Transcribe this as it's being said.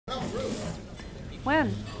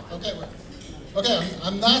When? Okay,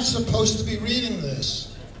 I'm not supposed to be reading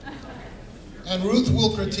this. And Ruth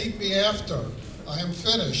will critique me after I am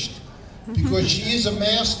finished, because she is a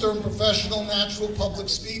master and professional natural public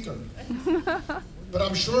speaker. But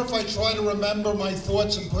I'm sure if I try to remember my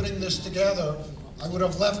thoughts in putting this together, I would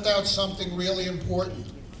have left out something really important.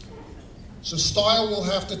 So style will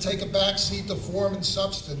have to take a backseat to form and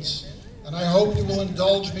substance, and I hope you will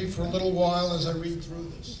indulge me for a little while as I read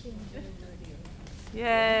through this.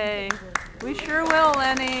 Yay. We sure will,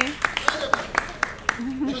 Lenny.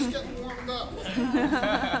 Just getting warmed up.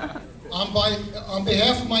 On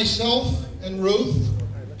behalf of myself and Ruth,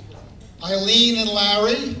 Eileen and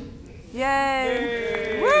Larry,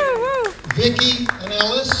 Yay. Woo, woo. Vicky and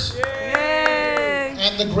Ellis, Yay.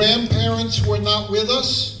 and the grandparents who are not with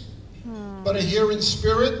us, but are here in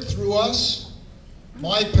spirit through us,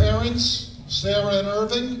 my parents, Sarah and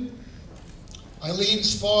Irving,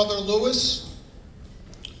 Eileen's father, Louis,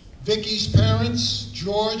 Vicky's parents,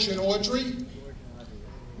 George and Audrey,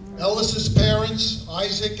 Ellis's parents,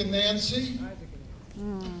 Isaac and Nancy,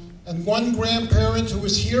 and one grandparent who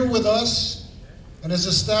is here with us and has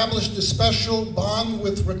established a special bond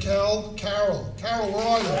with Raquel, Carol. Carol, where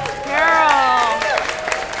are you? Carol.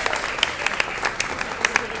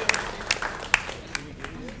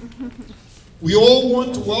 We all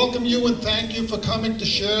want to welcome you and thank you for coming to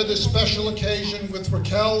share this special occasion with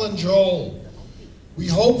Raquel and Joel. We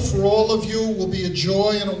hope for all of you will be a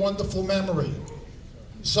joy and a wonderful memory.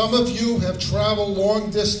 Some of you have traveled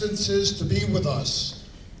long distances to be with us,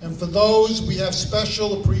 and for those we have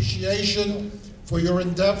special appreciation for your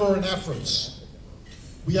endeavor and efforts.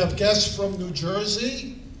 We have guests from New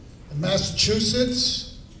Jersey and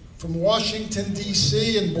Massachusetts, from Washington,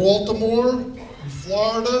 D.C. and Baltimore, and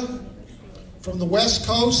Florida, from the West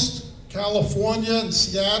Coast, California and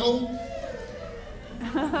Seattle.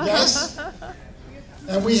 Yes?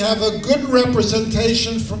 And we have a good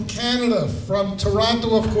representation from Canada, from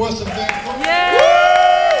Toronto, of course, and Vancouver. Yay!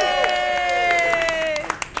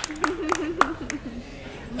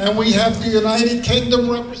 And we have the United Kingdom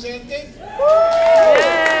representing. Yay!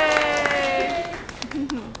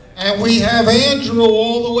 And we have Andrew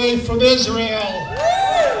all the way from Israel.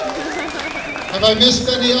 Have I missed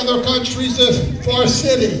any other countries of our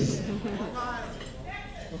city?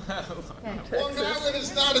 Long Island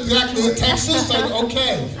is not exactly in Texas.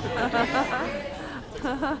 Okay.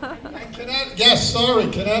 Yes, sorry,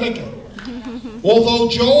 Connecticut. Although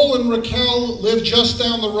Joel and Raquel live just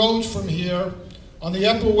down the road from here, on the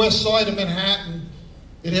Upper West Side of Manhattan,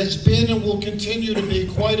 it has been and will continue to be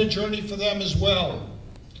quite a journey for them as well.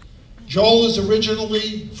 Joel is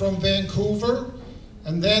originally from Vancouver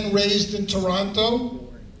and then raised in Toronto.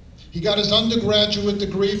 He got his undergraduate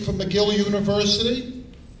degree from McGill University.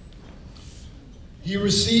 He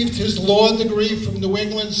received his law degree from New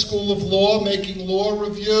England School of Law, making law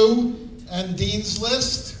review and Dean's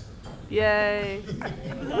List. Yay!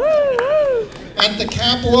 And to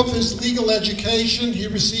cap off his legal education, he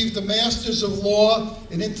received a Master's of Law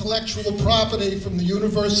in Intellectual Property from the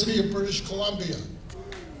University of British Columbia.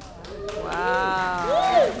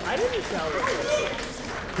 Wow! I didn't tell you.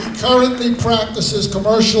 He currently practices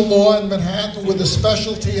commercial law in Manhattan with a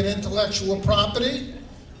specialty in intellectual property.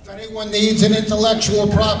 If anyone needs an intellectual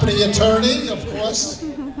property attorney, of course.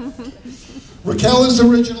 Raquel is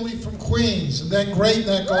originally from Queens and then Great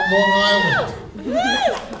Neck on Long Island.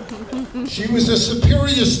 She was a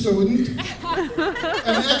superior student,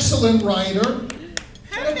 an excellent writer,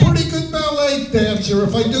 and a pretty good ballet dancer,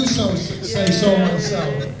 if I do say so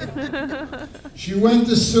myself. She went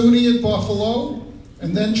to SUNY at Buffalo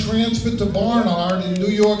and then transferred to Barnard in New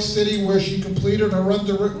York City, where she completed her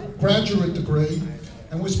undergraduate degree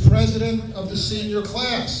and was president of the senior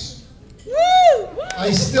class.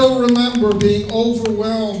 I still remember being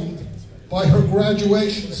overwhelmed by her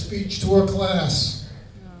graduation speech to her class.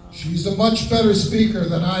 She's a much better speaker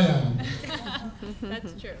than I am.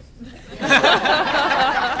 That's true.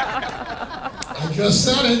 I just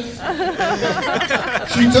said it.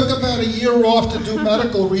 She took about a year off to do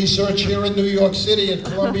medical research here in New York City at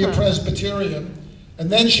Columbia Presbyterian. And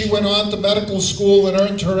then she went on to medical school and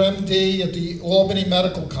earned her MD at the Albany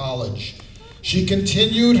Medical College. She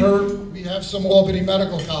continued her, we have some Albany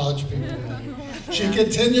Medical College people. She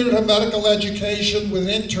continued her medical education with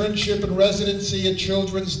an internship and residency at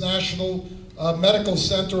Children's National Medical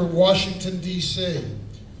Center in Washington, D.C.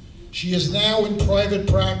 She is now in private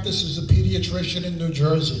practice as a pediatrician in New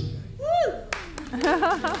Jersey.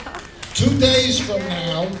 2 days from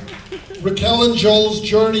now, Raquel and Joel's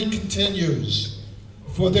journey continues.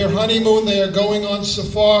 For their honeymoon, they are going on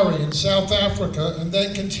safari in South Africa and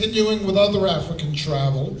then continuing with other African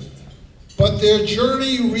travel. but their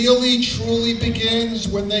journey really truly begins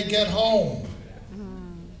when they get home.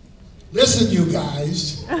 Listen, you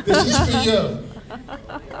guys, this is for you.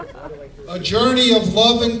 A journey of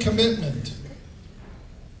love and commitment,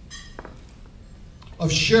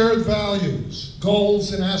 of shared values,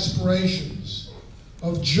 goals and aspirations,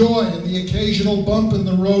 of joy and the occasional bump in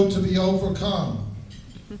the road to be overcome,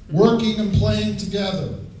 working and playing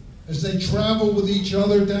together as they travel with each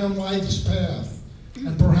other down life's path.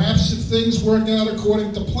 And perhaps if things work out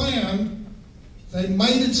according to plan, they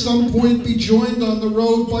might at some point be joined on the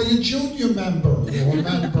road by a junior member or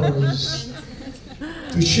members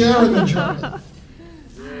to share in the journey.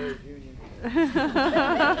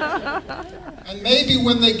 And maybe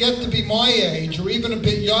when they get to be my age, or even a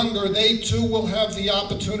bit younger, they too will have the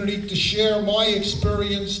opportunity to share my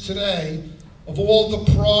experience today of all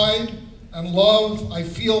the pride and love I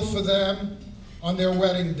feel for them on their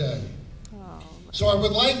wedding day. So I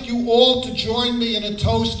would like you all to join me in a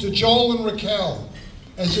toast to Joel and Raquel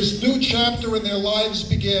as this new chapter in their lives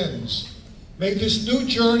begins. May this new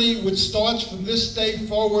journey, which starts from this day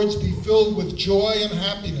forwards, be filled with joy and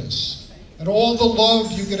happiness and all the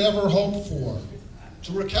love you could ever hope for.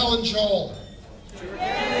 To Raquel and Joel.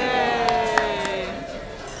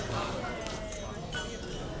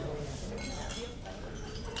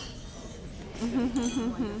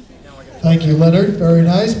 Thank you, Leonard. Very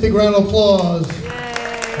nice. Big round of applause.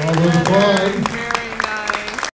 Yay. All those bride.